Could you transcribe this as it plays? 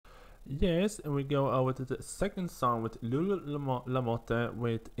Yes, and we go over to the second song with Loulou LaMotte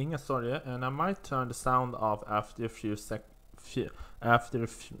with Inga sorger, and I might turn the sound off after after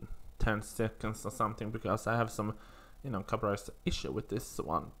 10 seconds or something because I have some, copyright issue with this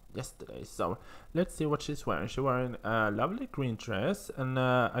one yesterday. So let's see what she's wearing. She's wearing a lovely green dress and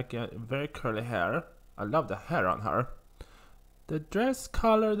very curly hair. I love the hair on her. The dress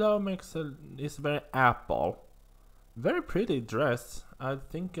color though is very apple. Very pretty dress. I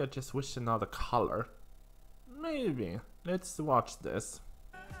think I just wish another color. Maybe. Let's watch this.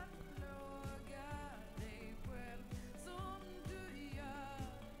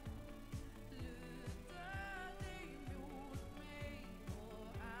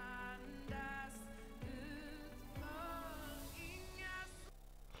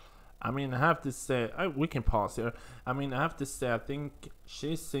 I mean, I have to say, we can pause here. I mean, I have to say, I think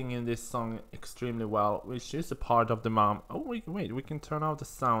she's singing this song extremely well, which is a part of the mom. Oh, wait, we can turn off the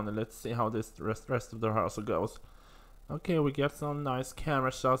sound and let's see how this rest of the rehearsal goes. Okay, we get some nice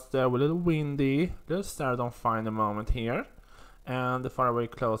camera shots there, a little windy, a little Sarah don't find a moment here. And the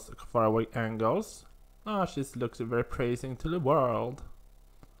faraway angles. Oh, she looks very praising to the world.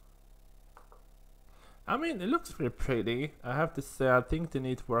 I mean, it looks very pretty. I have to say, I think they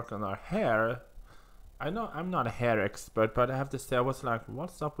need to work on her hair. I know I'm not a hair expert, but I have to say, I was like,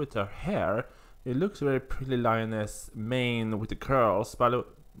 what's up with her hair? It looks very pretty lioness mane with the curls, but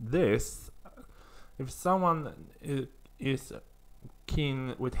this, if someone is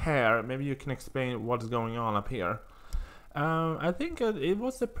keen with hair, maybe you can explain what's going on up here. I think it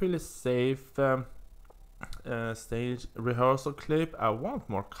was a pretty safe stage rehearsal clip. I want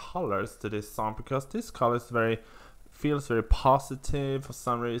more colors to this song because this color is feels very positive for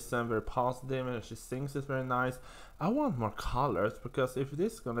some reason, very positive, and she sings it very nice. I want more colors because if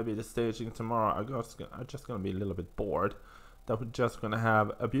this is gonna be the staging tomorrow, I'm just gonna be a little bit bored. That we're just gonna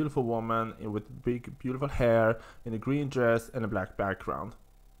have a beautiful woman with big beautiful hair in a green dress and a black background.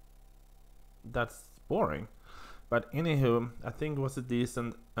 That's boring. But anywho, I think it was a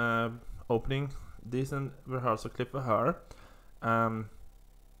decent opening, decent rehearsal clip for her.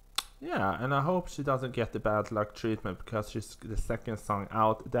 Yeah, and I hope she doesn't get the bad luck treatment because she's the second song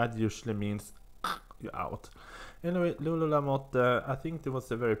out. That usually means you're out. Anyway, Loulou LaMotte, I think it was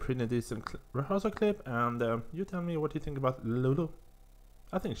a very pretty decent rehearsal clip, and you tell me what you think about Loulou.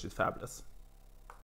 I think she's fabulous.